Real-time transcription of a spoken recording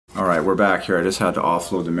Alright, we're back here. I just had to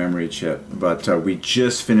offload the memory chip, but we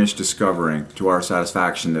just finished discovering to our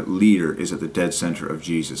satisfaction that leader is at the dead center of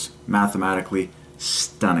Jesus. Mathematically,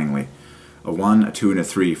 stunningly. A 1, a 2, and a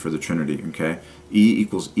 3 for the Trinity, okay? E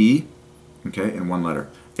equals E, okay, in 1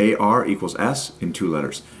 letter. AR equals S in 2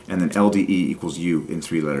 letters. And then LDE equals U in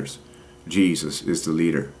 3 letters. Jesus is the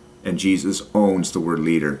leader, and Jesus owns the word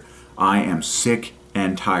leader. I am sick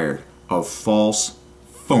and tired of false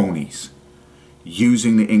phonies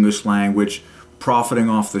using the English language, profiting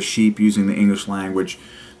off the sheep using the English language,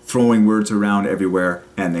 throwing words around everywhere,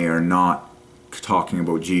 and they are not talking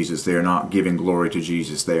about Jesus. They are not giving glory to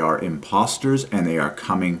Jesus. They are imposters, and they are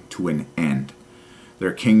coming to an end.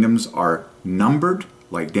 Their kingdoms are numbered,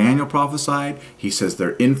 like Daniel prophesied. He says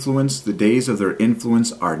their influence, the days of their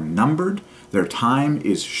influence are numbered. Their time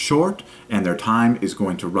is short, and their time is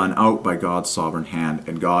going to run out by God's sovereign hand,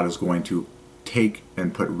 and God is going to take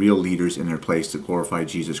and put real leaders in their place to glorify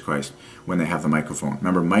Jesus Christ when they have the microphone.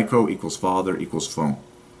 Remember, micro equals father equals phone.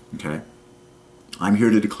 Okay? I'm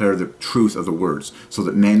here to declare the truth of the words so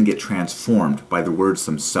that men get transformed by the words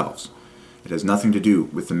themselves. It has nothing to do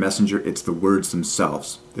with the messenger. It's the words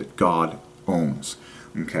themselves that God owns.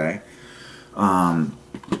 Okay?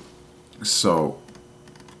 So,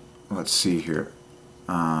 let's see here.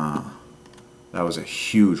 That was a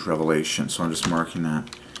huge revelation, so I'm just marking that.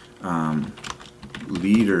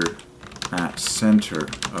 Leader at center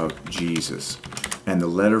of Jesus. And the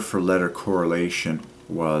letter for letter correlation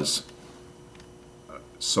was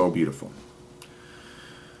so beautiful.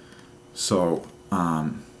 So,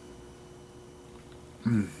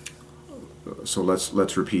 so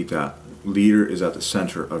let's repeat that. Leader is at the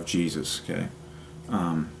center of Jesus, okay?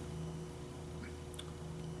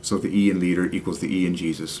 So the E in leader equals the E in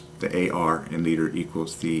Jesus. The AR in leader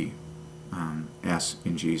equals the S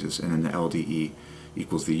in Jesus. And then the LDE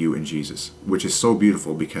equals the U in Jesus. Which is so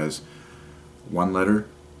beautiful because 1 letter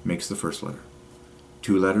makes the first letter.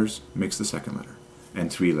 2 letters makes the second letter. And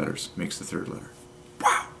 3 letters makes the third letter.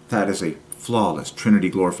 Wow! That is a flawless Trinity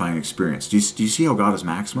glorifying experience. Do you see how God is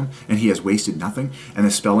maximum and He has wasted nothing, and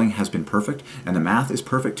the spelling has been perfect and the math is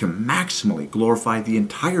perfect to maximally glorify the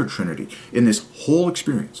entire Trinity in this whole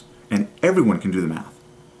experience, and everyone can do the math.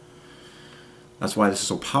 That's why this is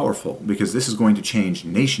so powerful, because this is going to change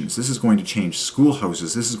nations. This is going to change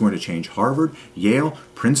schoolhouses. This is going to change Harvard, Yale,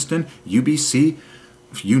 Princeton, UBC,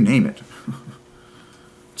 you name it.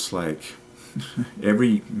 It's like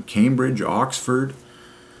every Cambridge, Oxford,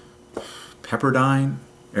 Pepperdine,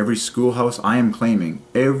 every schoolhouse. I am claiming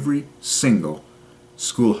every single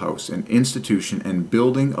schoolhouse and institution and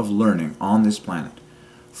building of learning on this planet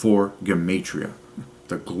for Gematria,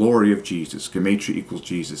 the glory of Jesus. Gematria equals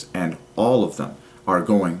Jesus, and all of them are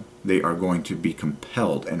going to be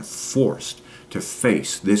compelled and forced to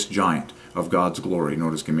face this giant of God's glory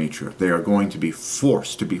known as Gematria. They are going to be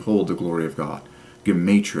forced to behold the glory of God.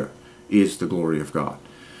 Gematria is the glory of God.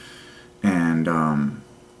 And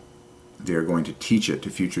they are going to teach it to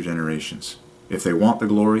future generations. If they want the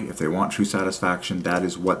glory, if they want true satisfaction, that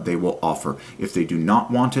is what they will offer. If they do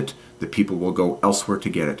not want it, the people will go elsewhere to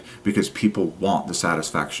get it, because people want the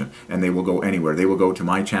satisfaction, and they will go anywhere. They will go to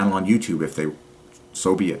my channel on YouTube if they,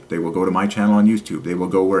 so be it. They will go to my channel on YouTube. They will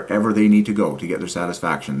go wherever they need to go to get their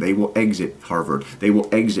satisfaction. They will exit Harvard. They will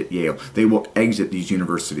exit Yale. They will exit these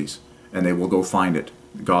universities, and they will go find it.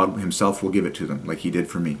 God Himself will give it to them, like He did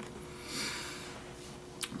for me.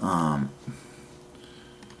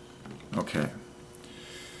 Okay.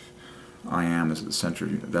 I am is at the center.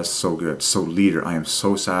 That's so good. So leader, I am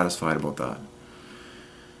so satisfied about that.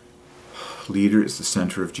 Leader is the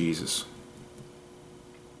center of Jesus.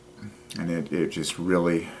 And it just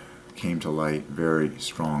really came to light very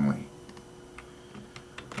strongly.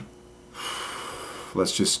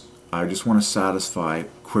 I just want to satisfy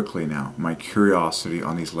quickly now my curiosity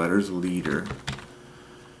on these letters leader,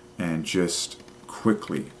 and just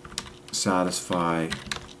quickly satisfy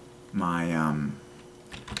my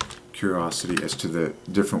curiosity as to the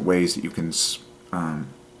different ways that you can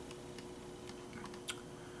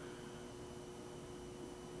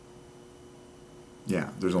yeah,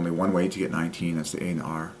 there's only one way to get 19, that's the A and the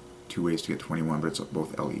R. 2 ways to get 21, but it's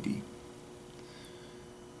both LED.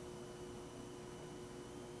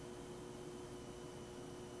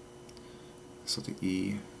 So the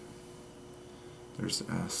E, there's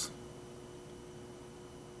the S.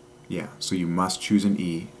 Yeah, so you must choose an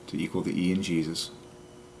E to equal the E in Jesus.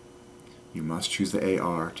 You must choose the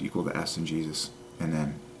AR to equal the S in Jesus. And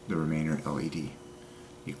then the remainder LED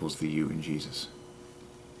equals the U in Jesus.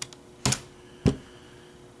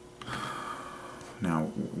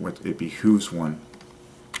 Now, what it behooves one,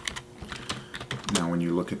 now when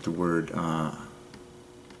you look at the word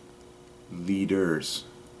leaders,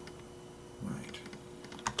 right,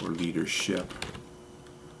 or leadership.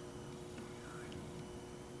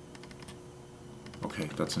 Okay,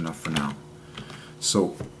 that's enough for now.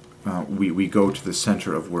 So we go to the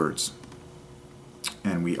center of words,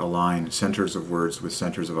 and we align centers of words with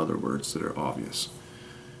centers of other words that are obvious.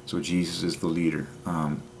 So Jesus is the leader.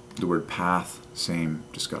 The word path, same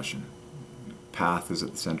discussion. Path is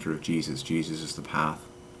at the center of Jesus. Jesus is the path.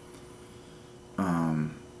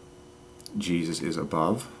 Jesus is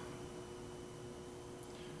above.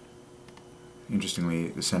 Interestingly,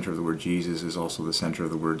 the center of the word Jesus is also the center of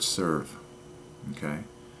the word serve. Okay?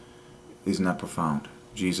 Isn't that profound?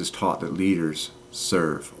 Jesus taught that leaders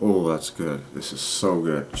serve. Oh, that's good. This is so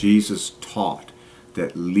good. Jesus taught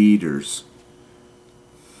that leaders...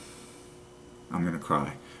 I'm going to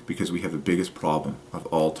cry, because we have the biggest problem of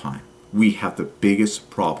all time. We have the biggest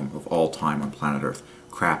problem of all time on planet Earth.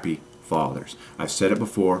 Crappy fathers. I've said it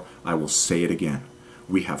before, I will say it again.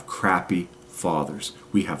 We have crappy fathers.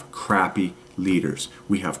 We have crappy leaders.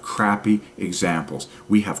 We have crappy examples.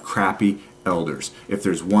 We have crappy elders. If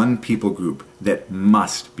there's one people group that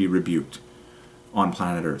must be rebuked on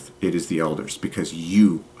planet Earth, it is the elders, because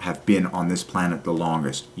you have been on this planet the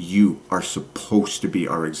longest. You are supposed to be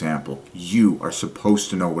our example. You are supposed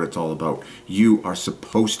to know what it's all about. You are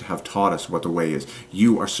supposed to have taught us what the way is.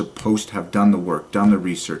 You are supposed to have done the work, done the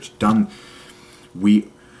research, done...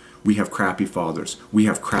 We have crappy fathers. We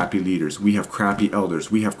have crappy leaders. We have crappy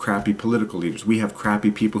elders. We have crappy political leaders. We have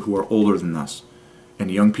crappy people who are older than us. And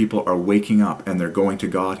young people are waking up, and they're going to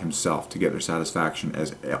God himself to get their satisfaction,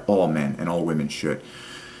 as all men and all women should.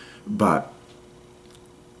 But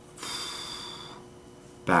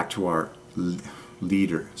back to our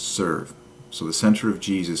leader, serve. So the center of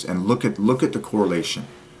Jesus, and look at the correlation.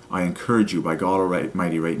 I encourage you by God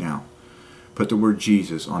Almighty right now, put the word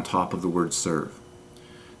Jesus on top of the word serve.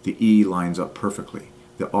 The E lines up perfectly.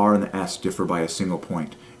 The R and the S differ by a single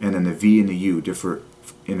point, and then the V and the U differ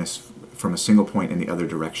from a single point in the other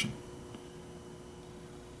direction.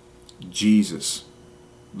 Jesus,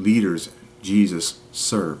 leaders, Jesus,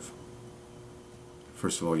 serve.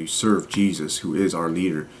 First of all, you serve Jesus, who is our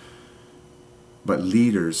leader. But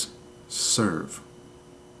leaders serve.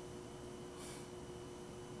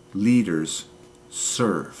 Leaders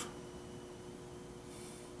serve.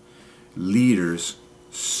 Leaders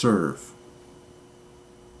serve.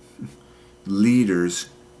 Leaders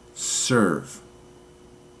serve.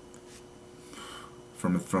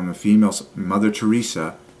 From a female, Mother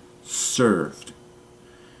Teresa served,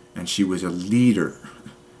 and she was a leader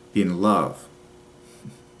in love.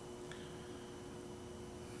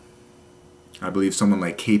 I believe someone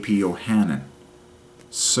like K.P. O'Hannon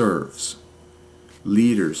serves.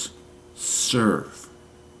 Leaders serve.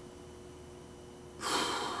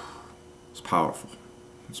 It's powerful.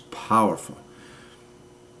 It's powerful.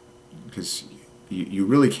 Because you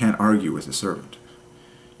really can't argue with a servant.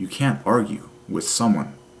 You can't argue with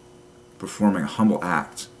someone performing a humble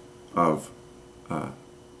act of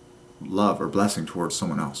love or blessing towards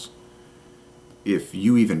someone else. If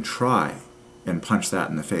you even try and punch that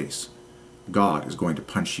in the face, God is going to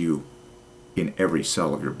punch you in every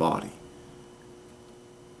cell of your body.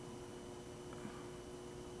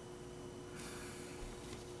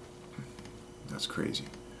 That's crazy.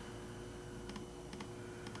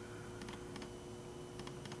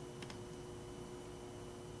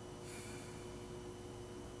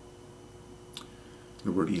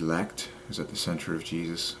 The word elect is at the center of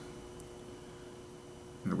Jesus.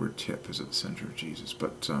 And the word tip is at the center of Jesus.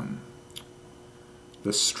 But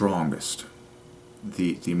the strongest,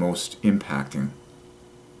 the most impacting,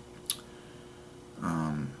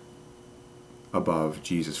 above,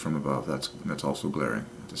 Jesus from above, that's also glaring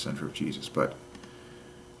at the center of Jesus. But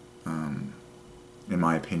in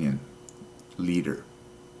my opinion, leader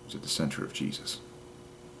is at the center of Jesus.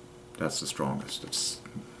 That's the strongest.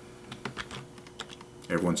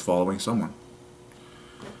 Everyone's following someone.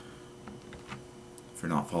 If you're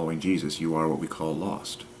not following Jesus, you are what we call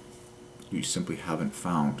lost. You simply haven't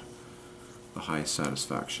found the highest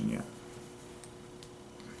satisfaction yet.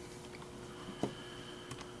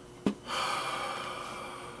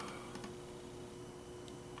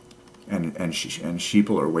 And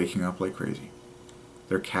sheeple are waking up like crazy.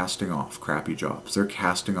 They're casting off crappy jobs. They're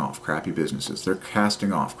casting off crappy businesses. They're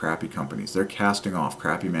casting off crappy companies. They're casting off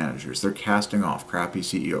crappy managers. They're casting off crappy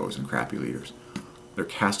CEOs and crappy leaders. They're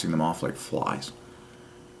casting them off like flies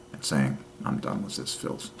and saying, I'm done with this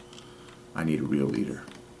filth. I need a real leader.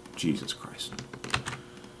 Jesus Christ.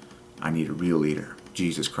 I need a real leader.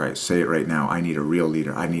 Jesus Christ. Say it right now. I need a real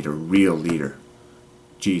leader. I need a real leader.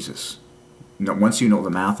 Jesus. once you know the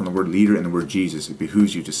math on the word leader and the word Jesus, it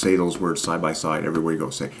behooves you to say those words side by side everywhere you go.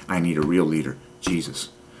 Say, I need a real leader, Jesus.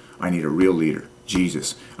 I need a real leader,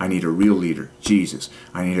 Jesus. I need a real leader, Jesus.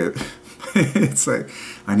 I need a... It's like,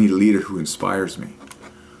 I need a leader who inspires me.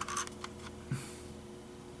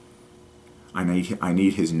 I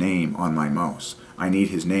need his name on my mouse. I need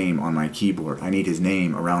his name on my keyboard. I need his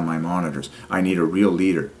name around my monitors. I need a real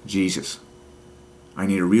leader, Jesus. I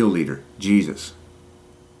need a real leader, Jesus.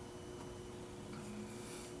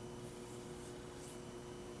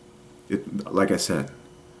 Like I said,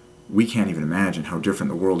 we can't even imagine how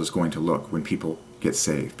different the world is going to look when people get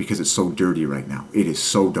saved, because it's so dirty right now. It is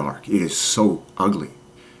so dark. It is so ugly.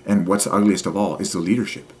 And what's the ugliest of all is the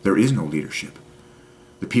leadership. There is no leadership.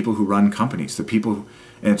 The people who run companies, the people who,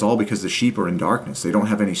 and it's all because the sheep are in darkness. They don't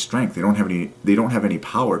have any strength. They don't have any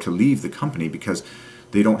power to leave the company because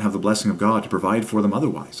they don't have the blessing of God to provide for them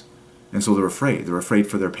otherwise. And so they're afraid. They're afraid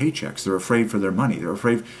for their paychecks. They're afraid for their money. They're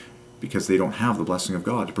afraid because they don't have the blessing of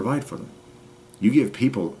God to provide for them. You give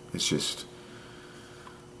people, it's just,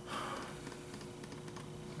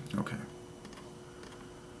 okay.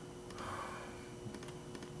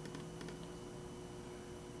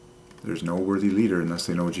 There's no worthy leader unless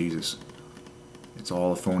they know Jesus. It's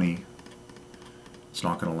all a phony. It's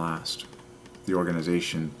not going to last. The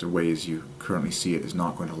organization, the way as you currently see it, is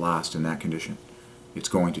not going to last in that condition. It's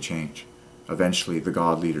going to change. Eventually, the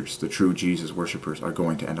God leaders, the true Jesus worshippers, are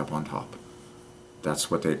going to end up on top. That's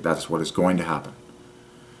what is going to happen.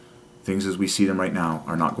 Things as we see them right now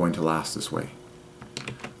are not going to last this way.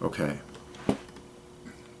 Okay.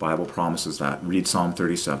 Bible promises that. Read Psalm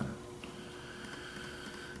 37.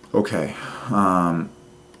 Okay.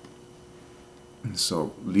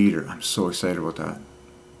 So, leader. I'm so excited about that.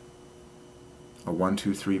 A 1,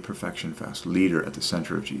 2, 3 perfection fast. Leader at the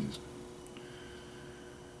center of Jesus.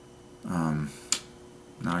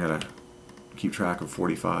 Now I gotta keep track of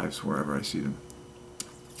 45's wherever I see them.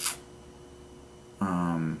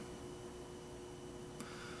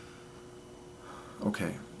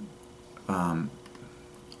 Okay.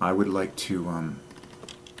 I would like to.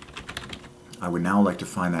 I would now like to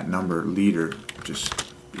find that number leader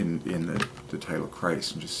just in the title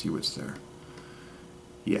Christ and just see what's there.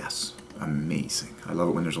 Yes, amazing. I love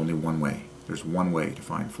it when there's only one way. There's one way to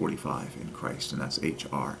find 45 in Christ, and that's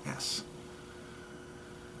HRS.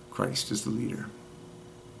 Christ is the leader.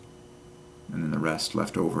 And then the rest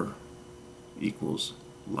left over equals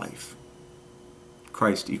life.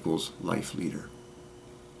 Christ equals life leader.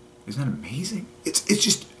 Isn't that amazing? It's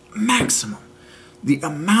just maximum. The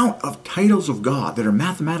amount of titles of God that are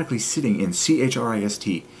mathematically sitting in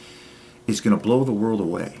CHRIST is going to blow the world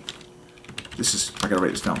away. I gotta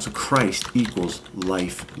write this down. So Christ equals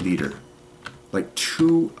life leader. Like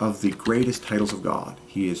two of the greatest titles of God.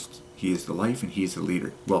 He is the life and he is the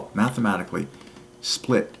leader. Well, mathematically,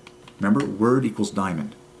 split. Remember, word equals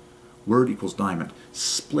diamond. Word equals diamond.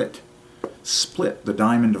 Split the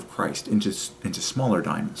diamond of Christ into smaller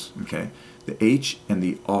diamonds. Okay? The H and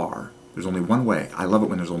the R, there's only one way. I love it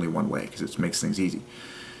when there's only one way because it makes things easy.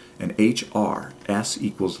 And HRS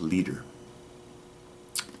equals leader.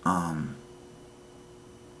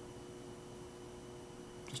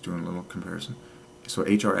 Just doing a little comparison. So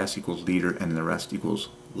HRS equals leader and the rest equals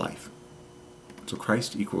life. So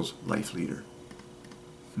Christ equals life leader.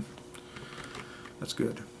 That's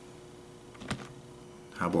good.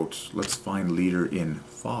 How about let's find leader in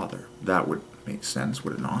Father? That would make sense,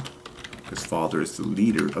 would it not? Because Father is the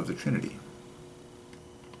leader of the Trinity.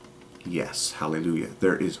 Yes, hallelujah.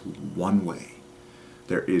 There is one way.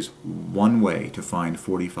 There is one way to find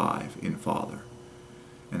 45 in Father.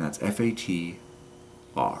 And that's FATR.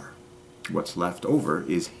 What's left over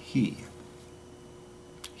is He.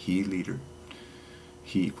 He, leader.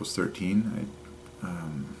 He equals 13. I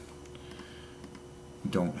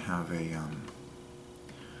don't have a...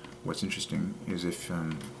 what's interesting is if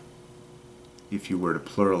you were to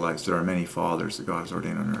pluralize, there are many fathers that God has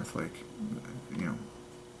ordained on earth, like, you know,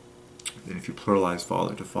 then if you pluralize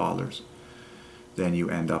father to fathers, then you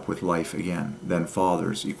end up with life again. Then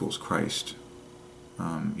fathers equals Christ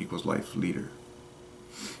equals life leader.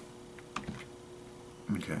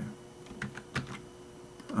 Okay.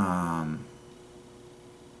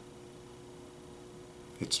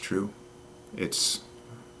 It's true. It's,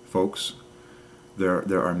 folks,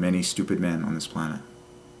 there are many stupid men on this planet.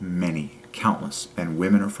 Many. Countless. And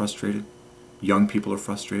women are frustrated. Young people are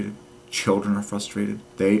frustrated. Children are frustrated.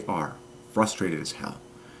 They are frustrated as hell.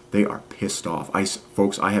 They are pissed off.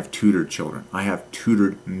 Folks, I have tutored children. I have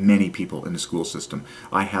tutored many people in the school system.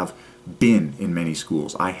 I have been in many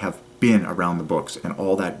schools. I have been around the books and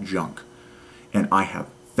all that junk. And I have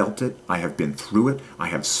felt it. I have been through it. I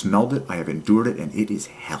have smelled it. I have endured it, and it is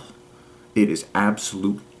hell. It is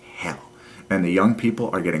absolute hell. And the young people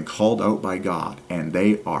are getting called out by God, and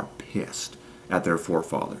they are pissed at their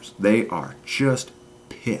forefathers. They are just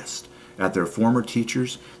pissed at their former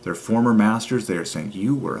teachers, their former masters. They are saying,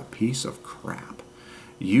 you were a piece of crap.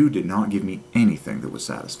 You did not give me anything that was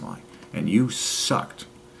satisfying, and you sucked.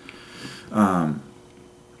 And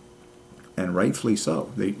rightfully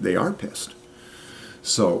so. They are pissed.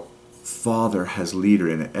 So, father has leader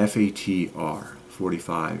in it. F-A-T-R,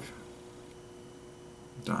 45.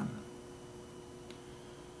 Done.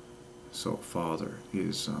 So, father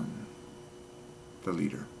is the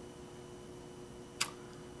leader.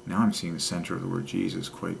 Now I'm seeing the center of the word Jesus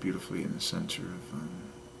quite beautifully in the center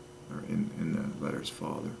of, or in the letters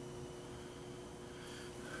father.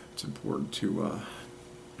 It's important to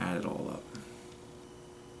add it all up.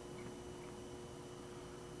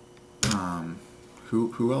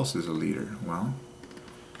 Who else is a leader? Well,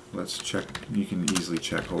 let's check. You can easily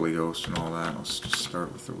check Holy Ghost and all that. Let's just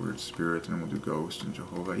start with the word Spirit, and we'll do Ghost and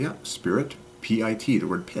Jehovah. Yeah, Spirit, P-I-T, the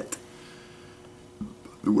word pit.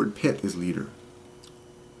 The word pit is leader.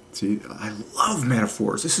 See, I love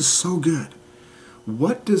metaphors. This is so good.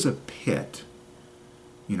 What does a pit,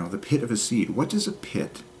 you know, the pit of a seed, what does a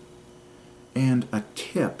pit and a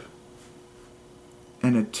tip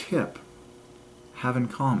have in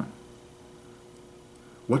common?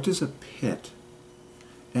 What does a pit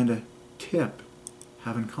and a tip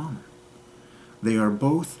have in common? They are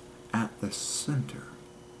both at the center,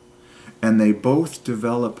 and they both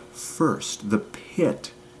develop first. The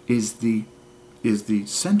pit is the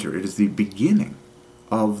center. It is the beginning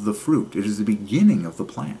of the fruit. It is the beginning of the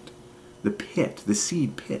plant. The pit, the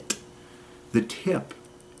seed pit. The tip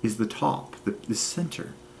is the top, the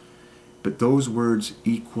center. But those words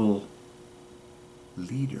equal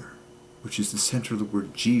leader, which is the center of the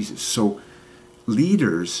word Jesus. So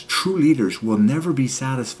leaders, true leaders, will never be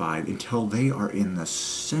satisfied until they are in the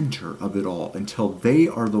center of it all, until they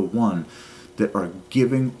are the one that are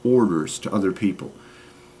giving orders to other people.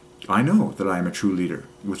 I know that I am a true leader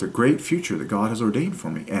with a great future that God has ordained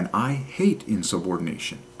for me, and I hate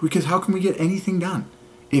insubordination. Because how can we get anything done?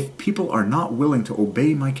 If people are not willing to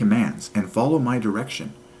obey my commands and follow my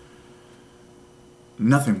direction,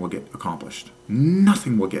 nothing will get accomplished.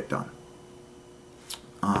 Nothing will get done.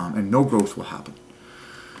 And no growth will happen.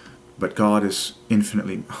 But God is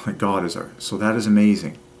infinitely, God is our, so that is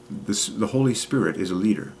amazing. The Holy Spirit is a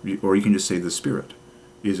leader, or you can just say the Spirit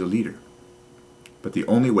is a leader. But the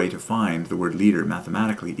only way to find the word leader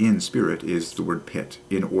mathematically in spirit is the word pit,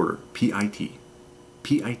 in order, P-I-T.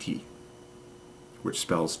 P-I-T, which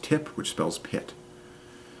spells tip, which spells pit.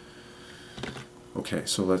 Okay,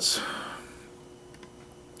 so let's,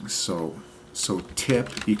 so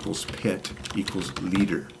tip equals pit equals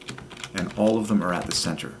leader, and all of them are at the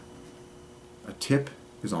center. A tip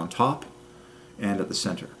is on top and at the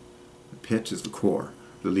center. The pit is the core.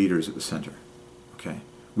 The leader is at the center. Okay?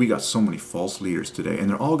 We got so many false leaders today, and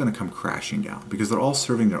they're all going to come crashing down because they're all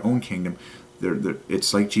serving their own kingdom.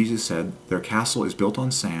 It's like Jesus said, their castle is built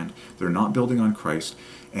on sand. They're not building on Christ,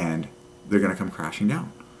 and they're going to come crashing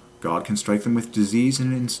down. God can strike them with disease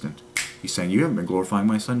in an instant. He's saying, you haven't been glorifying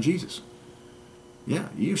my son Jesus. Yeah,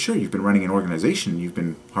 sure, you've been running an organization, you've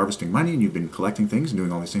been harvesting money, and you've been collecting things and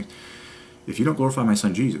doing all these things. If you don't glorify my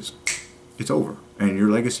son Jesus, it's over, and your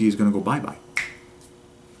legacy is going to go bye-bye.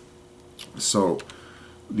 So,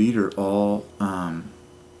 leader all at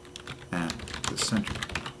the center.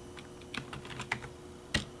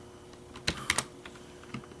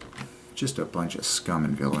 Just a bunch of scum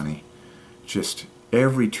and villainy. Just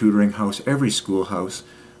every tutoring house, every schoolhouse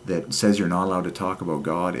that says you're not allowed to talk about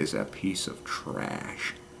God is a piece of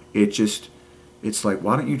trash. It's like,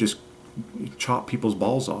 why don't you just chop people's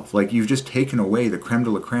balls off? Like, you've just taken away the creme de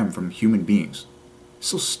la creme from human beings.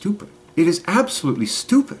 So stupid. It is absolutely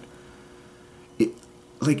stupid.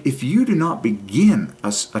 Like, if you do not begin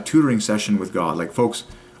a tutoring session with God, like, folks,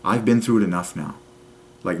 I've been through it enough now.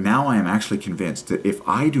 Like, now I am actually convinced that if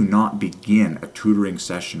I do not begin a tutoring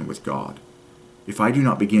session with God, if I do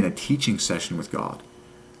not begin a teaching session with God,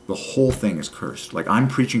 the whole thing is cursed. Like, I'm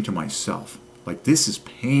preaching to myself. Like, this is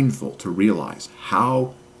painful to realize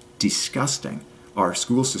how disgusting our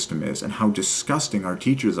school system is, and how disgusting our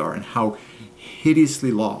teachers are, and how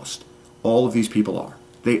hideously lost all of these people are.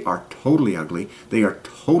 They are totally ugly. They are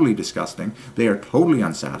totally disgusting. They are totally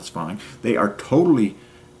unsatisfying. They are totally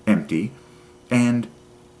empty. And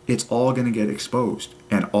it's all going to get exposed.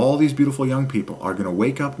 And all these beautiful young people are going to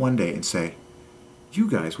wake up one day and say, you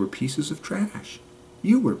guys were pieces of trash.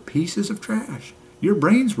 You were pieces of trash. Your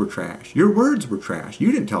brains were trash. Your words were trash.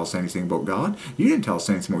 You didn't tell us anything about God. You didn't tell us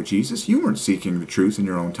anything about Jesus. You weren't seeking the truth in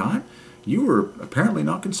your own time. You were apparently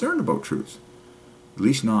not concerned about truth. At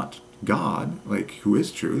least not God, like, who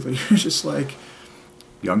is truth. Like, you're just like,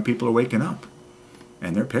 young people are waking up.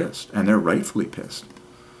 And they're pissed. And they're rightfully pissed.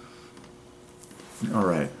 All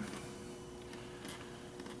right.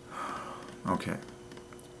 Okay.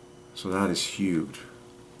 So that is huge.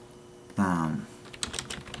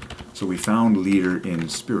 So we found leader in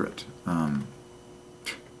spirit.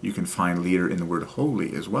 You can find leader in the word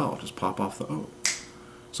holy as well. Just pop off the O.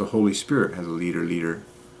 So Holy Spirit has a leader-leader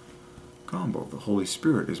combo. The Holy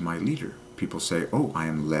Spirit is my leader. People say, oh, I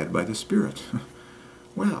am led by the Spirit.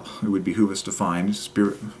 Well, it would behoove us to find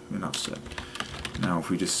spirit. Enough said. Now, if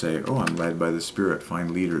we just say, oh, I'm led by the Spirit, find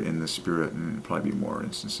leader in the Spirit, and there'll probably be more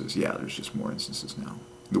instances. Yeah, there's just more instances now.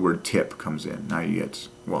 The word tip comes in. Now you get,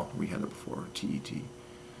 well, we had it before, T-E-T.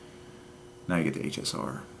 Now you get the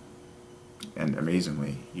HSR. And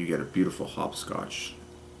amazingly, you get a beautiful hopscotch,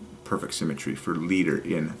 perfect symmetry for leader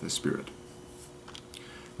in the Spirit.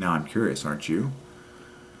 Now I'm curious, aren't you?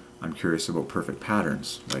 I'm curious about perfect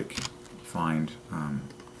patterns, like find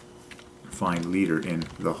leader in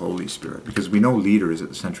the Holy Spirit, because we know leader is at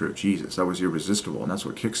the center of Jesus. That was irresistible, and that's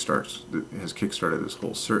what has kickstarted this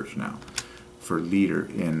whole search now for leader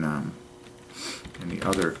in the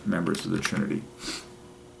other members of the Trinity.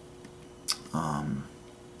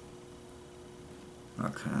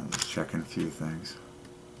 Okay, let's check in a few things.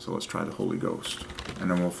 So let's try the Holy Ghost, and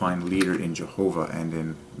then we'll find leader in Jehovah and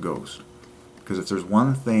in Ghost. Because if there's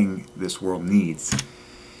one thing this world needs,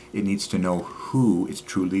 it needs to know who its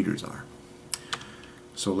true leaders are.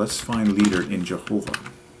 So let's find leader in Jehovah.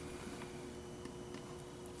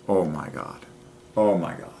 Oh my God. Oh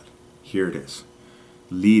my God. Here it is.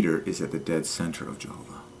 Leader is at the dead center of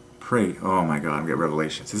Jehovah. Pray. Oh my God, I'm getting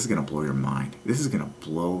revelations. This is going to blow your mind. This is going to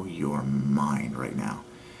blow your mind right now.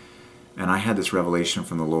 And I had this revelation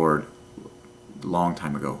from the Lord a long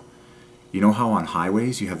time ago. You know how on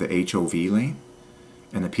highways you have the HOV lane?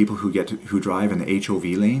 And the people who drive in the HOV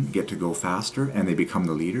lane get to go faster and they become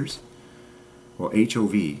the leaders? Well,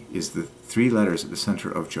 HOV is the 3 letters at the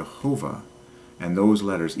center of Jehovah, and those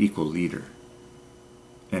letters equal leader.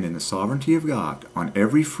 And in the sovereignty of God, on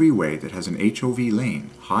every freeway that has an HOV lane,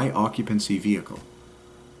 high occupancy vehicle,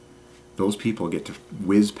 those people get to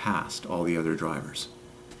whiz past all the other drivers.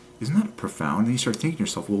 Isn't that profound? And you start thinking to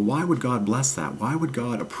yourself, well, why would God bless that? Why would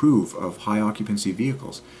God approve of high occupancy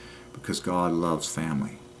vehicles? Because God loves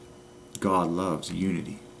family. God loves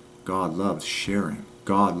unity. God loves sharing.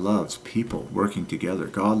 God loves people working together.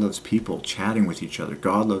 God loves people chatting with each other.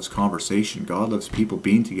 God loves conversation. God loves people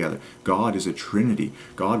being together. God is a Trinity.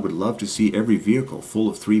 God would love to see every vehicle full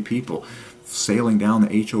of 3 people sailing down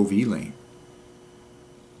the HOV lane.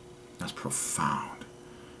 That's profound.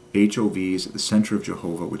 HOV is at the center of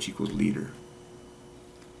Jehovah, which equals leader.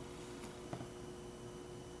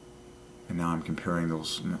 And now I'm comparing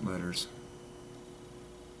those letters.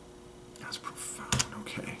 That's profound.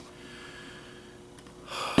 Okay.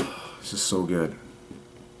 This is so good.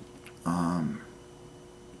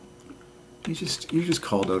 You're just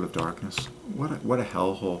called out of darkness. What a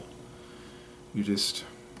hellhole. You just,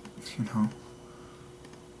 you know.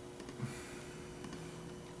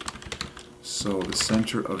 So the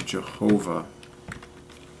center of Jehovah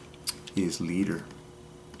is leader.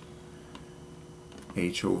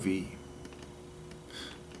 HOV.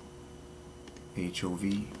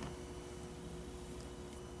 HOV.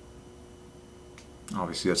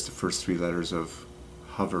 Obviously that's the first 3 letters of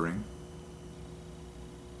hovering.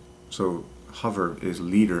 So hover is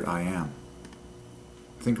leader, I am.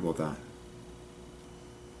 Think about that.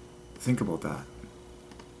 Think about that.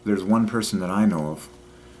 There's one person that I know of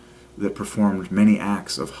that performed many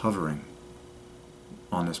acts of hovering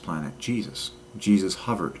on this planet. Jesus. Jesus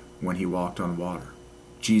hovered when he walked on water.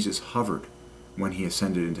 Jesus hovered when he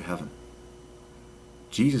ascended into heaven.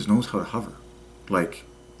 Jesus knows how to hover. Like,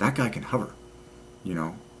 that guy can hover. You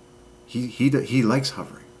know, he likes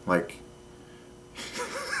hovering. Like,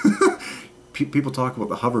 people talk about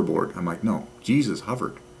the hoverboard. I'm like, no, Jesus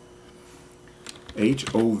hovered.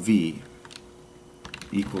 HOV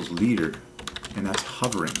equals leader, and that's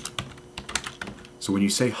hovering. So when you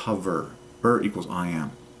say hover, equals I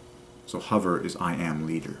am. So hover is I am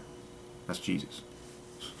leader. That's Jesus.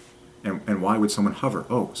 And why would someone hover?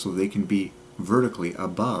 Oh, so they can be vertically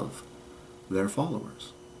above their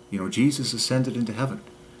followers. You know, Jesus ascended into heaven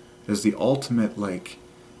as the ultimate, like,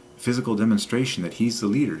 physical demonstration that he's the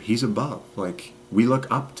leader. He's above. Like, we look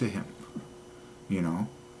up to him. You know,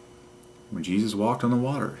 when Jesus walked on the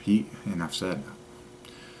water, enough said.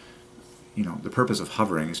 you know, the purpose of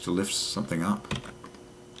hovering is to lift something up.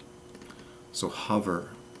 So hover,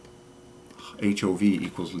 HOV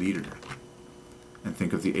equals leader. And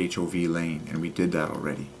think of the HOV lane, and we did that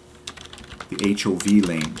already. The HOV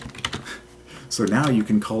lane. So now you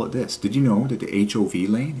can call it this. Did you know that the HOV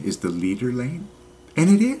lane is the leader lane? And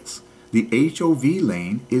it is. The HOV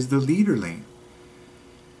lane is the leader lane.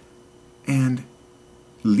 And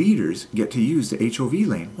leaders get to use the HOV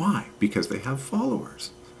lane. Why? Because they have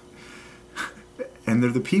followers. And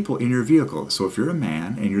they're the people in your vehicle. So if you're a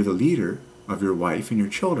man and you're the leader of your wife and your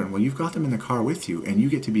children, well, you've got them in the car with you, and you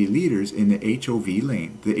get to be leaders in the HOV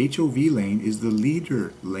lane. The HOV lane is the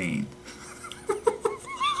leader lane.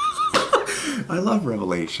 I love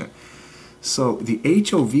Revelation. So the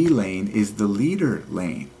HOV lane is the leader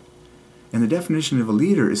lane. And the definition of a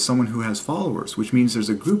leader is someone who has followers, which means there's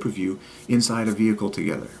a group of you inside a vehicle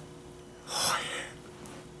together. Oh,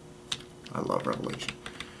 yeah. I love Revelation.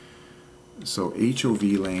 So HOV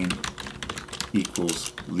lane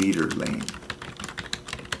equals leader lane.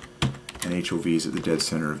 And HOV is at the dead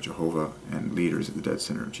center of Jehovah, and leader is at the dead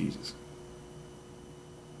center of Jesus.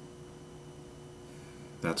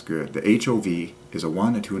 That's good. The HOV is a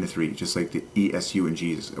 1, a 2, and a 3, just like the ESU in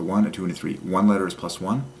Jesus. A 1, a 2, and a 3. One letter is plus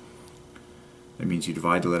 1. That means you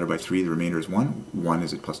divide the letter by 3, the remainder is 1. 1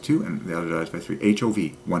 is at plus 2, and the other divides by 3.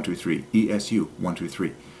 HOV, 1, 2, 3. ESU, 1, 2,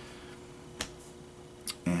 3.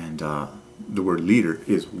 And the word leader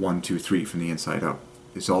is 1, 2, 3 from the inside out.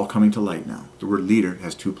 It's all coming to light now. The word leader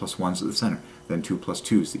has 2 plus 1s at the center, then 2 plus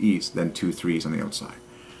 2s, the E's, then 2 3's on the outside.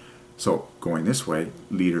 So going this way,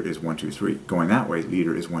 leader is 1, 2, 3. Going that way,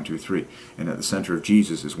 leader is 1, 2, 3. And at the center of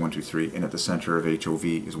Jesus is 1, 2, 3. And at the center of HOV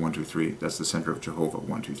is 1, 2, 3. That's the center of Jehovah,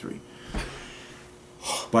 1, 2, 3.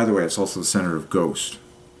 By the way, it's also the center of Ghost,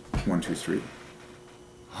 1, 2, 3.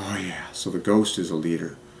 Oh yeah, so the Ghost is a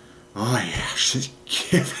leader. Oh yeah, just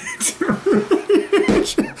give it.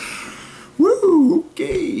 Woo,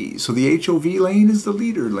 okay. So the HOV lane is the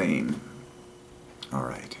leader lane. All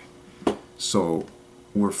right. So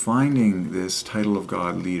we're finding this title of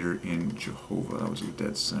God, leader, in Jehovah. That was the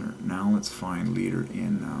dead center. Now let's find leader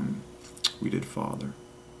in, we did Father.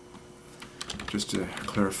 Just to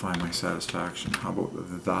clarify my satisfaction, how about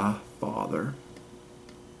the Father?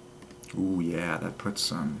 Ooh, yeah, that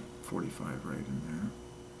puts 45 right in there.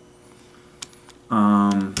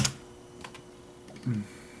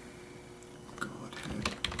 Godhead.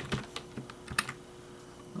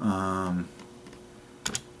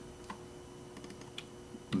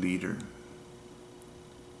 Leader.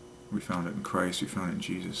 We found it in Christ, we found it in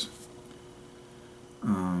Jesus.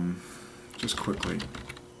 Just quickly.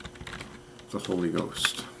 The Holy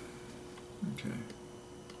Ghost. Okay.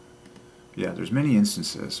 Yeah, there's many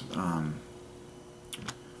instances. I'm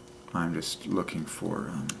just looking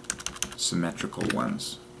for symmetrical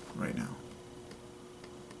ones right now.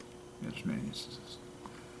 Yeah, there's many instances.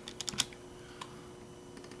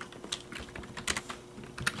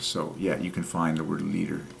 So, yeah, you can find the word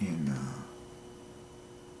leader in...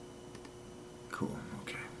 cool,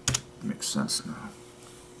 okay. Makes sense now.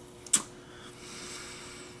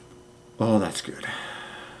 Oh, that's good.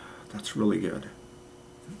 That's really good.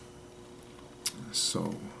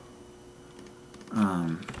 So,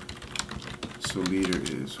 so leader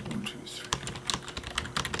is 1, 2, 3.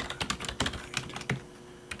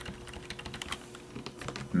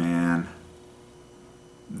 Man,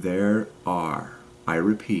 there are, I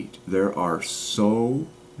repeat, there are so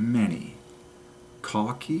many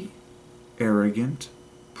cocky, arrogant,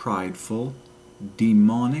 prideful,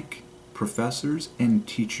 demonic professors and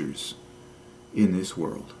teachers in this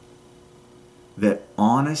world that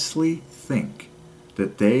honestly think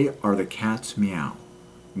that they are the cat's meow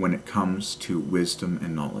when it comes to wisdom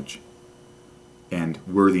and knowledge and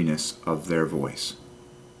worthiness of their voice.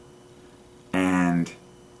 And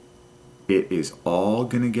it is all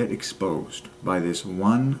going to get exposed by this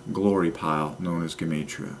one glory pile known as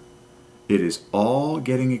Gematria. It is all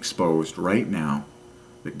getting exposed right now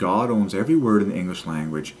that God owns every word in the English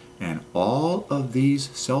language, and all of these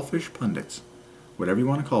selfish pundits, whatever you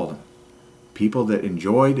want to call them, people that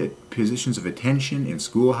enjoyed positions of attention in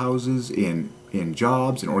schoolhouses, in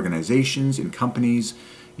jobs, in organizations, in companies,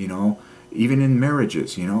 you know, even in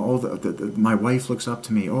marriages, you know, oh, my wife looks up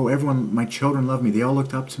to me, oh, everyone, my children love me, they all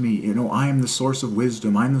looked up to me, you know, I am the source of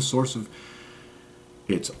wisdom, I'm the source of...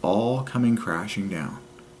 It's all coming crashing down,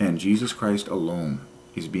 and Jesus Christ alone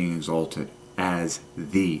is being exalted as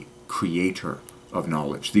the creator of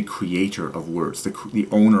knowledge, the creator of words, the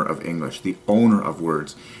owner of English, the owner of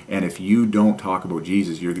words. And if you don't talk about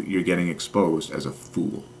Jesus, you're getting exposed as a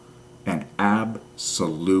fool, an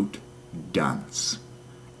absolute dunce.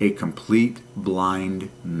 A complete blind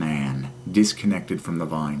man, disconnected from the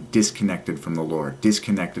vine, disconnected from the Lord,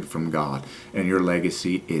 disconnected from God, and your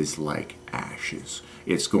legacy is like ashes.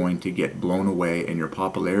 It's going to get blown away, and your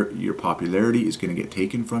popularity is going to get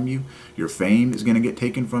taken from you. Your fame is going to get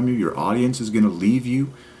taken from you. Your audience is going to leave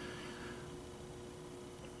you.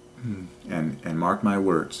 And mark my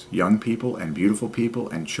words, young people and beautiful people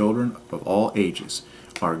and children of all ages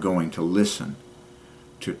are going to listen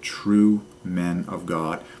to true men of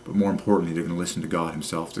God, but more importantly, they're going to listen to God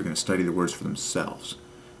himself. They're going to study the words for themselves,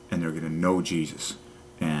 and they're going to know Jesus,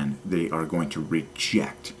 and they are going to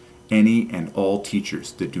reject any and all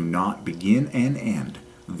teachers that do not begin and end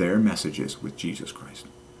their messages with Jesus Christ.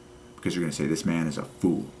 Because you're going to say, this man is a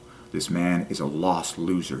fool. This man is a lost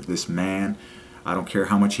loser. This man, I don't care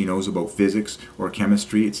how much he knows about physics or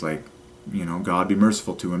chemistry, it's like, you know, God be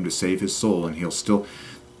merciful to him to save his soul, and he'll still...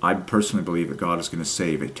 I personally believe that God is going to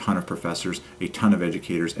save a ton of professors, a ton of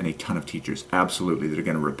educators, and a ton of teachers. Absolutely. They're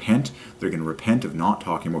going to repent. They're going to repent of not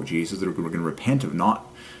talking about Jesus. They're going to repent of not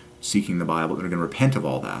seeking the Bible. They're going to repent of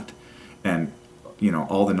all that. And, you know,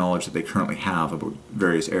 all the knowledge that they currently have about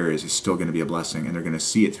various areas is still going to be a blessing, and they're going to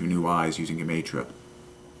see it through new eyes using Gematria.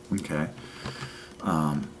 Okay?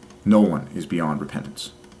 No one is beyond repentance.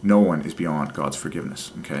 No one is beyond God's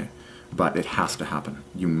forgiveness. Okay? But it has to happen.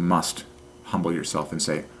 You must humble yourself and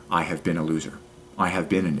say, I have been a loser. I have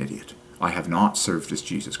been an idiot. I have not served as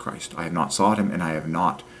Jesus Christ. I have not sought him, and I have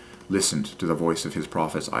not listened to the voice of his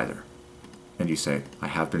prophets either. And you say, I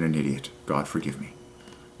have been an idiot. God, forgive me.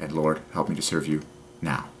 And Lord, help me to serve you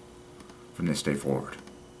now, from this day forward.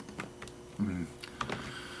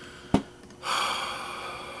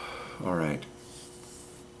 All right.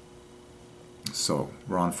 So,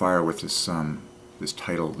 we're on fire with this, this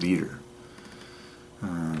title, leader.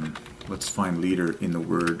 Let's find leader in the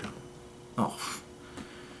word. Oh,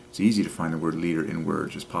 it's easy to find the word leader in Word.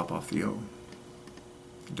 Just pop off the O.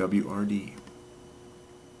 WRD.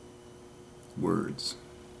 Words.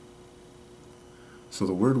 So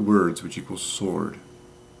the word words, which equals sword,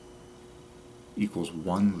 equals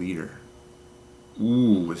one leader.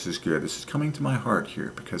 Ooh, this is good. This is coming to my heart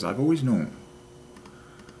here, because I've always known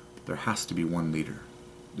there has to be one leader.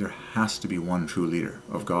 There has to be one true leader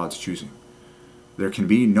of God's choosing. There can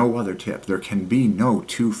be no other tip. There can be no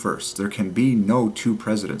two firsts. There can be no two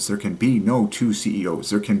presidents. There can be no two CEOs.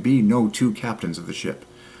 There can be no two captains of the ship.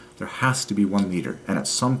 There has to be one leader. And at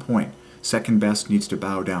some point, second best needs to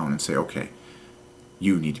bow down and say, okay,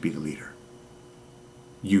 you need to be the leader.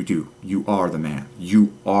 You do. You are the man.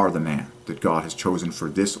 You are the man that God has chosen for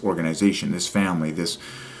this organization, this family, this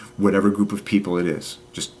whatever group of people it is.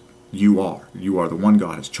 Just you are. You are the one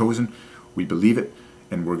God has chosen. We believe it,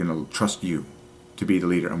 and we're going to trust you to be the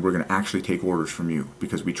leader, and we're going to actually take orders from you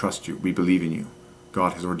because we trust you. We believe in you.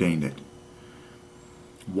 God has ordained it.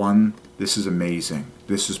 One, this is amazing.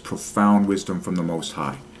 This is profound wisdom from the Most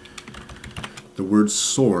High. The word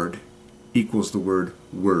sword equals the word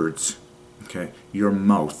words. Okay? Your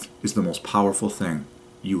mouth is the most powerful thing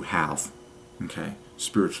you have. Okay?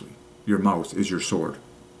 Spiritually. Your mouth is your sword.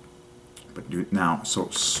 But now, so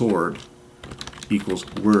sword equals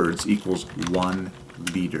words equals one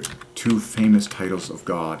leader. Two famous titles of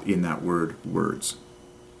God in that word, words.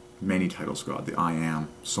 Many titles of God, the I am,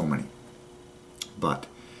 so many. But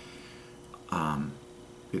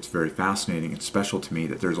it's very fascinating and special to me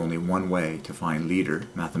that there's only one way to find leader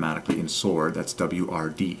mathematically in sword. That's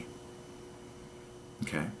WRD.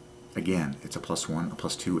 Okay? Again, it's a +1, a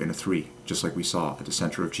 +2, and a 3, just like we saw at the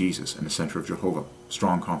center of Jesus and the center of Jehovah.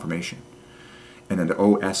 Strong confirmation. And then the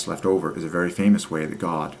OS left over is a very famous way that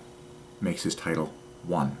God makes his title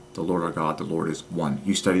one. The Lord our God, the Lord is one.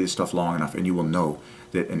 You study this stuff long enough and you will know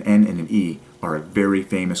that an N and an E are a very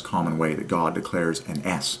famous common way that God declares an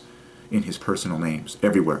S in his personal names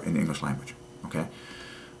everywhere in the English language. Okay?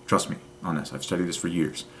 Trust me on this. I've studied this for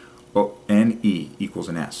years. Oh, NE equals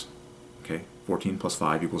an S. Okay? 14 plus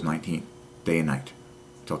 5 equals 19. Day and night.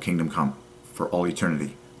 Till kingdom come. For all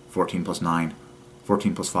eternity. 14 plus 9,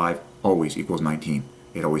 14 plus 5 always equals 19.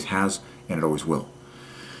 It always has and it always will.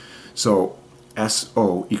 So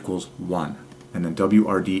SO equals 1. And then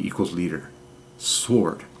WRD equals leader.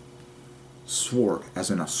 Sword. Sword, as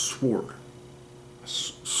in a sword.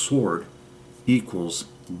 Sword equals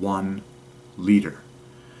one leader.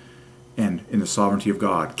 And in the sovereignty of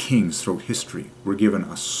God, kings throughout history were given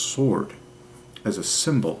a sword as a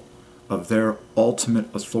symbol of their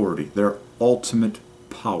ultimate authority, their ultimate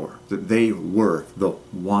power, that they were the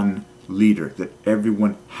one leader that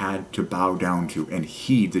everyone had to bow down to and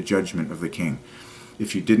heed the judgment of the king.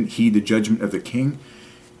 If you didn't heed the judgment of the king,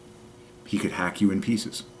 he could hack you in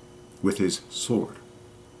pieces with his sword.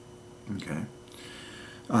 Okay?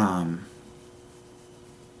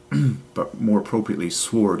 But more appropriately,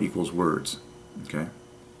 sword equals words. Okay?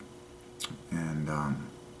 And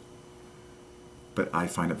but I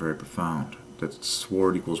find it very profound that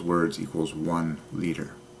sword equals words equals one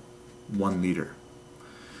leader. One leader.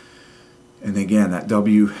 And again, that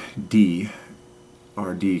WD,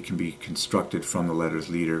 RD, can be constructed from the letters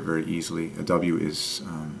leader very easily. A W is,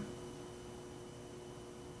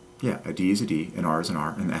 yeah, a D is a D, an R is an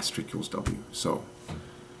R, and S equals W. So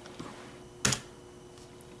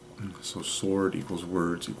sword equals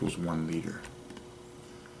words equals one leader.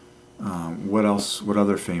 What else? What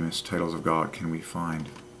other famous titles of God can we find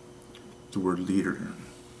the word leader in?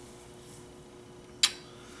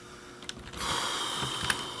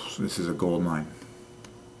 So this is a gold mine.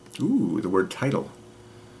 Ooh, the word title.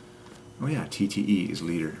 Oh yeah, TTE is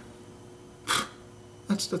leader.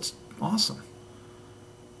 That's awesome.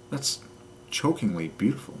 That's chokingly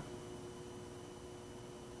beautiful.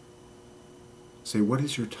 Say, what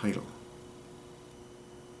is your title?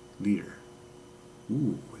 Leader.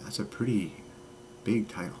 Ooh, that's a pretty big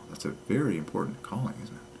title. That's a very important calling,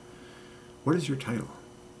 isn't it? What is your title?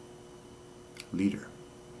 Leader.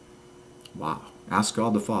 Wow. Ask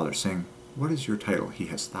God the Father, saying, what is your title? He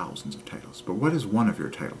has thousands of titles. But what is one of your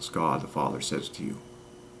titles? God the Father says to you,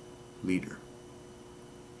 leader.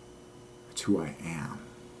 It's who I am.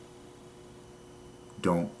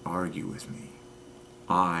 Don't argue with me.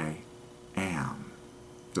 I am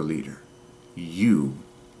the leader. You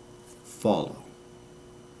follow.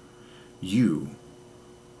 You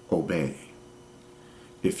obey.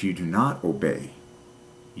 If you do not obey,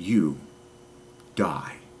 you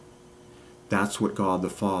die. That's what God the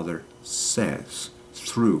Father says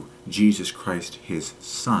through Jesus Christ, his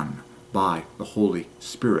Son, by the Holy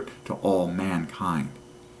Spirit to all mankind.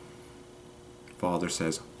 Father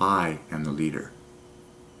says, I am the leader.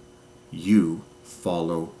 You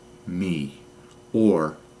follow me,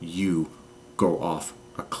 or you go off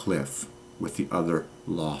a cliff with the other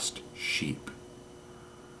lost sheep.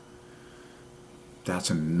 That's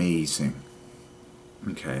amazing.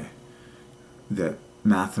 Okay, that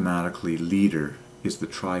mathematically leader is the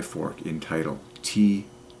trifork in title,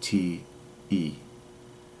 TTE.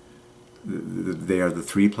 They are the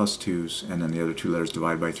 3 plus 2's, and then the other two letters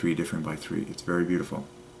divided by 3, different by 3. It's very beautiful.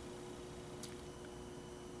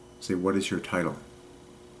 Say, what is your title?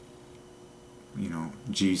 You know,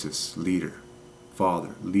 Jesus, leader.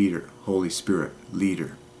 Father, leader. Holy Spirit,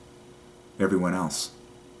 leader. Everyone else,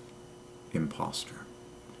 imposter.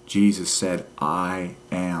 Jesus said, I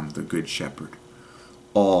am the good shepherd.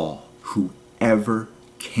 All who ever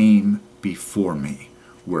came before me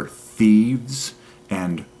were thieves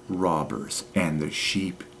and robbers, and the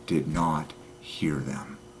sheep did not hear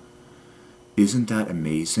them. Isn't that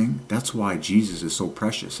amazing? That's why Jesus is so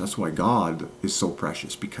precious. That's why God is so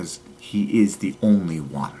precious, because he is the only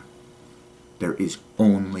one. There is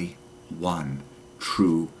only one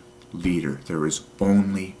true leader. There is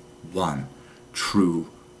only one true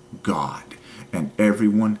God, and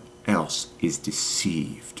everyone else is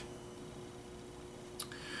deceived.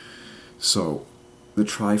 So the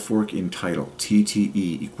trifork in title, TTE,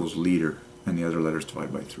 equals leader, and the other letters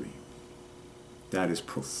divided by 3. That is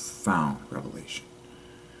profound revelation.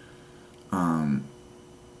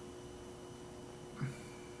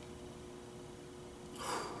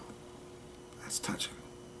 That's touching.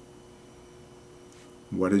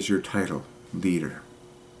 What is your title? Leader.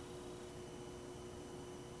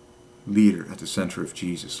 Leader at the center of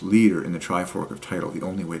Jesus. Leader in the trifork of title, the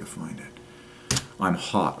only way to find it. I'm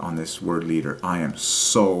hot on this word leader. I am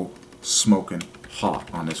so smoking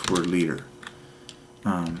hot on this word leader.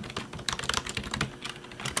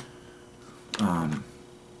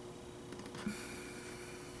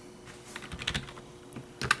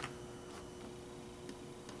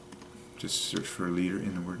 Just search for a leader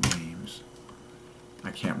in the word names.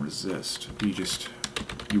 I can't resist.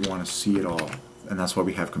 You want to see it all. And that's why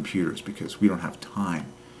we have computers, because we don't have time.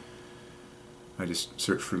 I just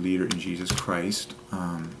search for leader in Jesus Christ.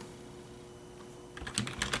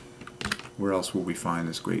 Where else will we find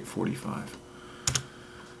this great 45?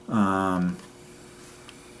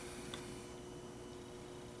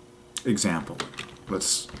 Example.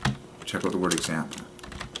 Let's check out the word example.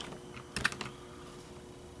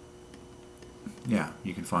 Yeah,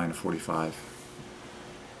 you can find a 45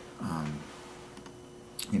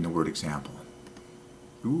 in the word example.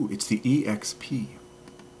 Ooh, it's the EXP.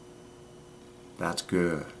 That's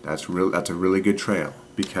good. That's a really good trail,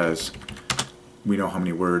 because we know how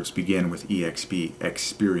many words begin with EXP,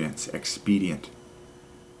 experience, expedient.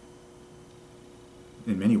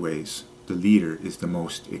 In many ways, the leader is the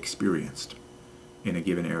most experienced in a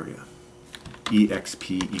given area.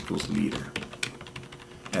 EXP equals leader.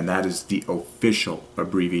 And that is the official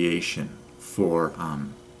abbreviation for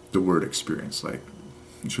the word experience. Like,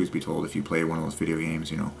 truth be told, if you play one of those video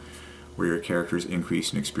games, you know, where your characters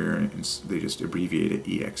increase in experience, they just abbreviate it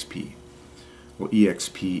EXP. Well,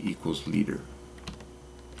 EXP equals leader.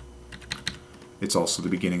 It's also the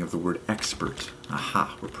beginning of the word expert.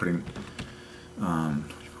 Aha, we're putting,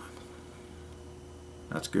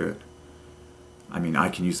 that's good. I mean, I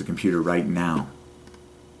can use the computer right now.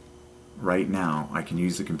 Right now, I can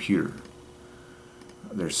use the computer.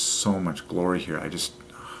 There's so much glory here.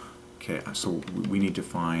 Okay, so we need to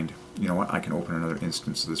find, you know what, I can open another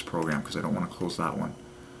instance of this program because I don't want to close that one.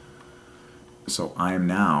 So I am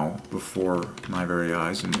now before my very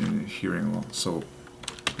eyes and hearing well. So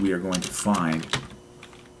we are going to find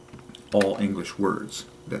all English words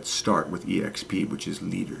that start with EXP, which is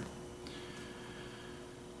leader.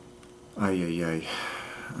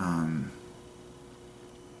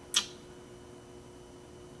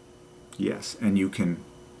 Yes, and you can,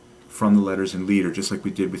 from the letters in leader, just like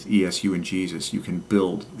we did with ESU and Jesus, you can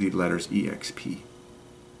build the letters EXP.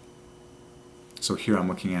 So here I'm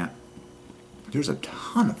looking at, there's a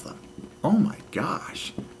ton of them. Oh my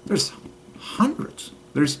gosh. There's hundreds.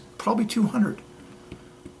 There's probably 200.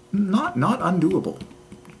 Not undoable.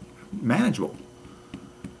 Manageable.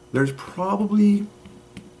 There's probably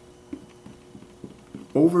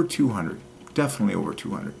over 200. Definitely over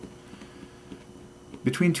 200.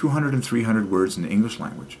 Between 200 and 300 words in the English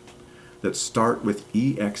language that start with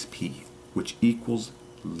EXP, which equals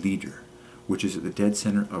leader, which is at the dead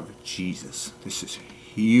center of Jesus. This is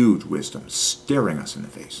huge wisdom staring us in the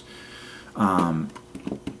face.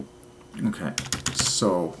 Okay,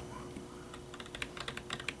 so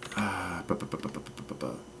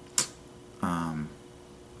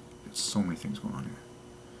there's so many things going on here.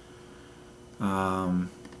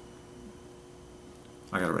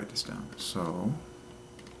 I gotta write this down. So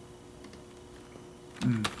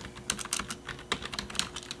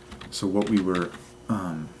so what we were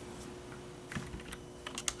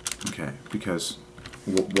okay, because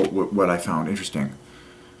what I found interesting,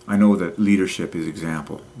 I know that leadership is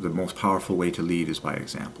example. The most powerful way to lead is by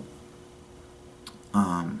example.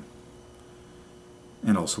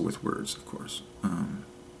 And also with words, of course.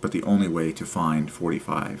 But the only way to find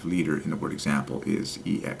 45 leader in the word example is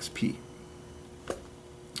EXP.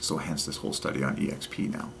 So hence this whole study on EXP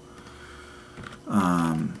now.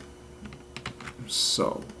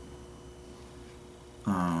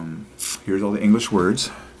 Here's all the English words.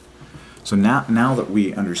 So now that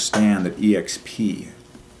we understand that EXP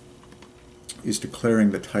is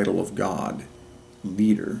declaring the title of God,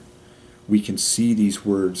 leader, we can see these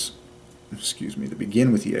words, excuse me, that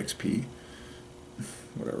begin with EXP,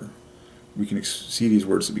 whatever. We can see these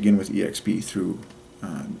words that begin with EXP through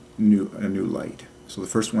a new light. So the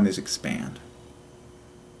first one is expand.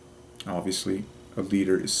 Obviously, a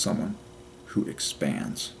leader is someone who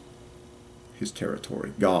expands his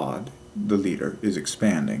territory. God, the leader, is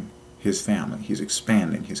expanding his family. He's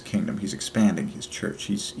expanding his kingdom. He's expanding his church.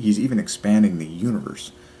 He's even expanding the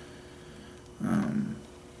universe.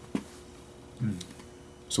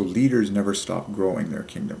 So leaders never stop growing their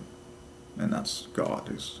kingdom, and that's God.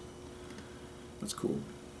 That's cool.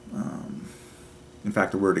 In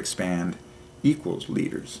fact, the word expand equals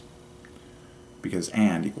leaders, because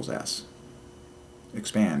and equals s.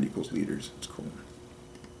 Expand equals leaders. It's cool.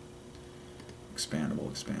 Expandable,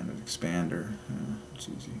 expanded, expander. It's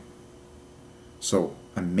easy. So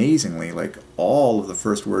amazingly, like all of the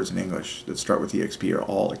first words in English that start with EXP are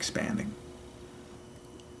all expanding,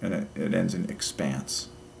 and it ends in expanse.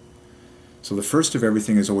 So the first of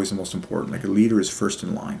everything is always the most important. Like a leader is first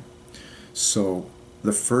in line. So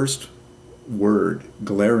the first word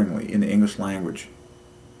glaringly in the English language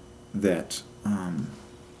that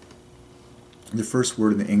the first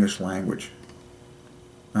word in the English language,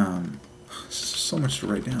 so much to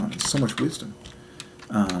write down, so much wisdom.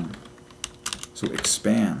 So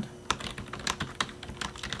expand.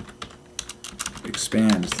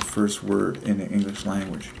 Expand is the first word in the English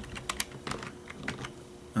language.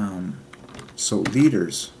 So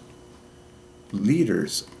leaders,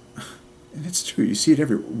 and it's true, you see it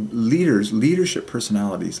everywhere. Leadership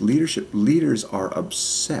personalities, leaders are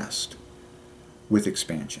obsessed with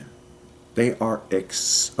expansion. They are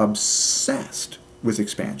obsessed with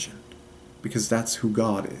expansion because that's who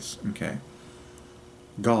God is, okay?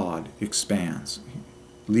 God expands.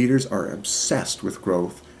 Leaders are obsessed with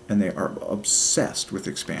growth, and they are obsessed with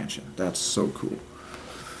expansion. That's so cool.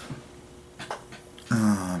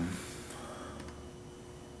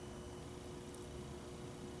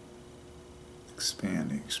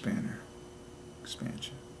 Expanding, expander,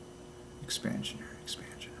 expansion, expansion.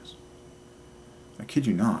 kid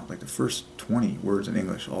you not, like the first 20 words in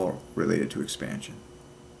English all related to expansion.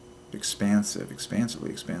 Expansive, expansively,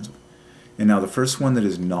 expansive. And now the first one that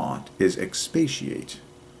is not is expatiate.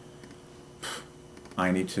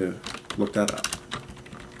 I need to look that up.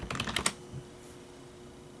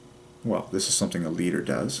 Well, this is something a leader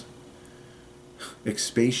does.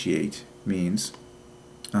 Expatiate means,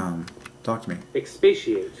 talk to me.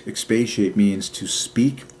 Expatiate. Expatiate means to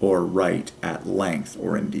speak or write at length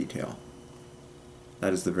or in detail.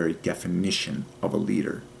 That is the very definition of a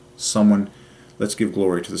leader. Someone, let's give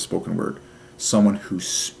glory to the spoken word, someone who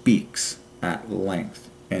speaks at length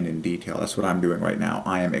and in detail. That's what I'm doing right now.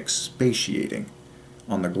 I am expatiating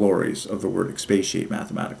on the glories of the word expatiate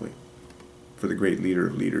mathematically for the great leader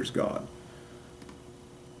of leaders, God.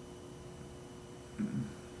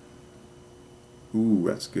 Ooh,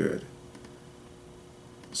 that's good.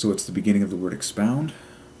 So it's the beginning of the word expound.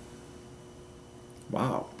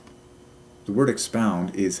 Wow. The word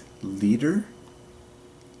expound is leader,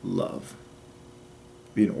 love.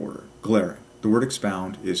 In order. Glaring. The word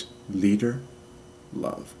expound is leader,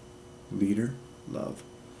 love. Leader, love.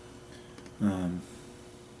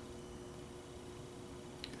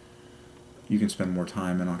 You can spend more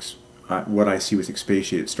time on what I see with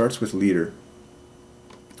expatiate. It starts with leader.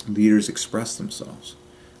 Leaders express themselves.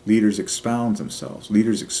 Leaders expound themselves.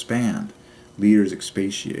 Leaders expand. Leaders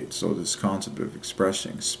expatiate. So this concept of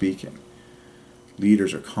expressing, speaking.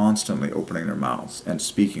 Leaders are constantly opening their mouths and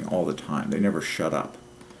speaking all the time. They never shut up.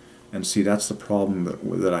 And see, that's the problem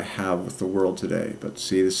that I have with the world today. But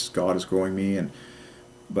see, this God is growing me.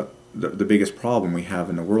 But the biggest problem we have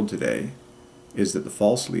in the world today is that the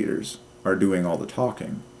false leaders are doing all the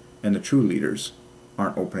talking, and the true leaders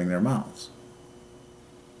aren't opening their mouths.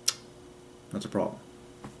 That's a problem.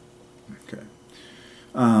 Okay.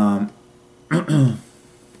 And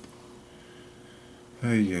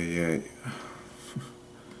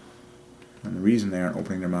the reason they aren't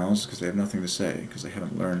opening their mouths is because they have nothing to say, because they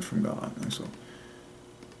haven't learned from God. And so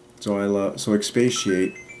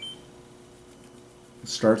expatiate. It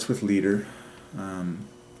starts with leader,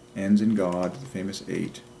 ends in God, the famous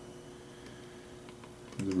 8.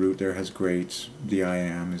 The root there has great. The I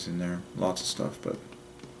am is in there. Lots of stuff, but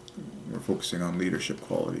we're focusing on leadership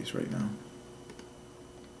qualities right now.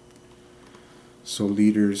 So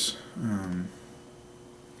leaders,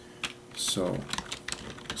 so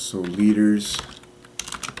leaders,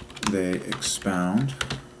 they expound.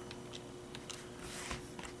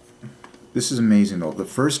 This is amazing though. The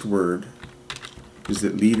first word is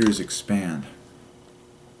that leaders expand.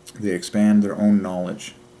 They expand their own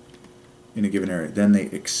knowledge in a given area. Then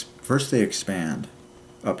first they expand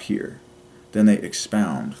up here. Then they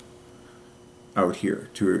expound out here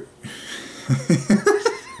to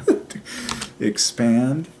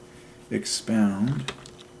expand, expound,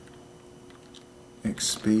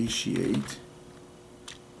 expatiate,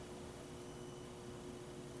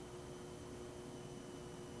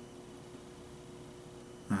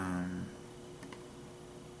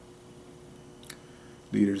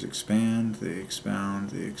 leaders expand, they expound,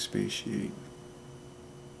 they expatiate.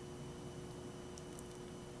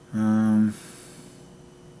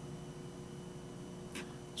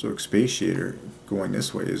 So expatiator, going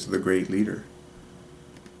this way, is the great leader.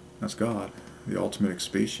 That's God, the ultimate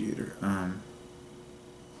expatiator.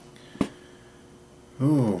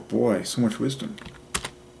 Oh boy, so much wisdom.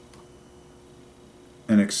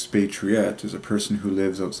 An expatriate is a person who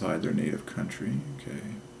lives outside their native country. Okay.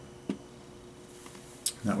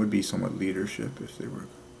 That would be somewhat leadership if they were.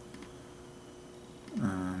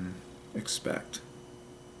 Expect.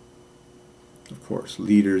 Of course,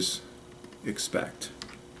 leaders expect.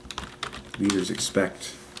 Leaders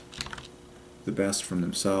expect the best from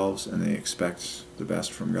themselves, and they expect the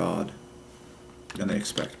best from God, and they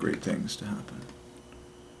expect great things to happen.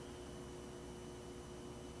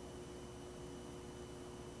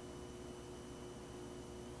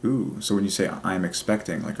 Ooh, so when you say I'm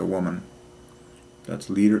expecting, like a woman, that's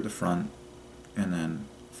leader at the front and then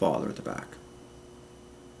father at the back.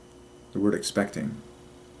 The word expecting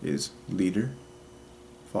is leader,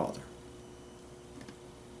 father.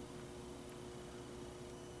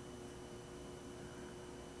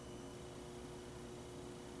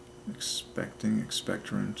 Expecting,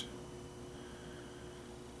 expectorant,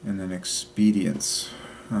 and then expedience.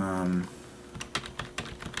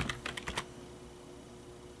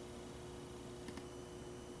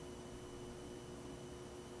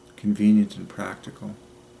 Convenient and practical.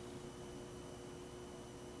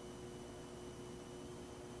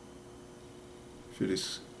 If it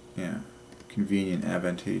is, yeah, convenient,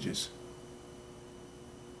 advantageous.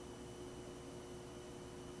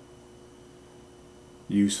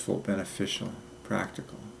 Useful, beneficial.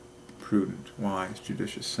 practical, prudent, wise,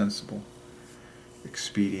 judicious, sensible,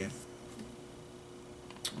 expedient.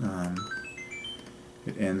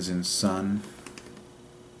 It ends in son.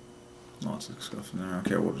 Lots of stuff in there.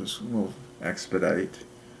 Okay, we'll expedite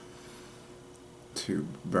to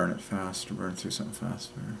burn it fast, or burn through something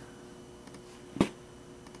faster.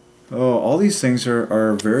 Oh, all these things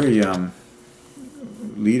are very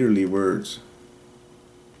leaderly words.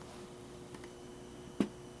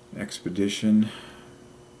 Expedition.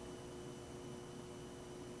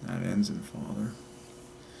 That ends in father.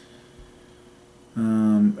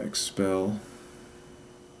 Expel.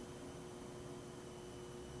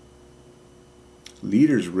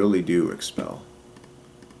 Leaders really do expel.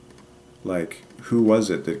 Like, who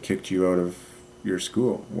was it that kicked you out of your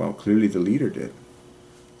school? Well, clearly the leader did.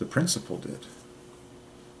 The principal did.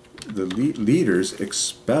 The leaders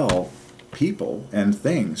expel people and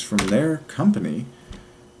things from their company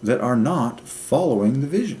that are not following the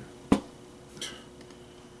vision.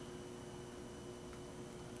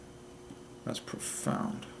 That's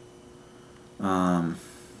profound.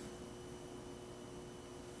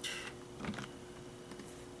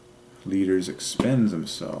 Leaders expend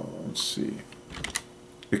themselves. Let's see.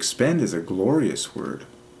 Expend is a glorious word.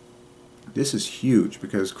 This is huge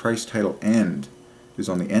because Christ's title end is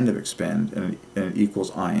on the end of expend, and it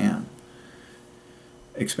equals I am.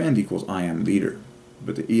 Expend equals I am leader,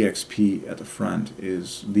 but the EXP at the front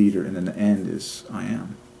is leader, and then the end is I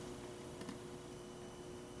am.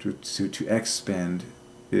 To expend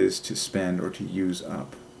is to spend or to use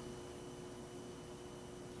up.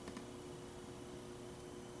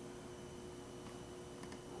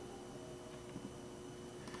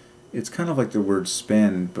 It's kind of like the word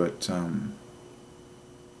spend, but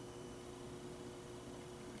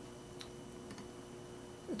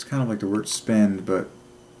it's kind of like the word spend, but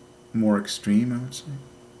more extreme, I would say.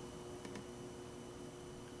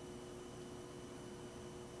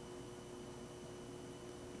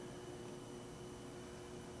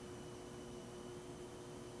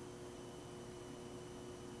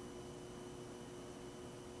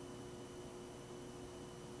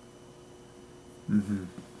 Mm-hmm.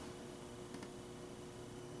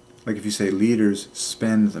 Like if you say leaders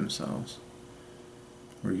spend themselves,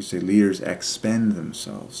 or you say leaders expend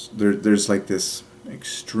themselves, there's like this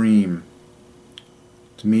extreme.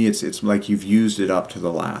 To me, it's like you've used it up to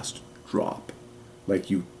the last drop,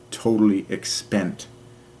 like you totally expend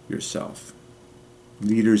yourself.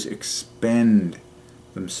 Leaders expend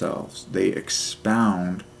themselves. They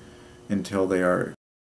expound until they are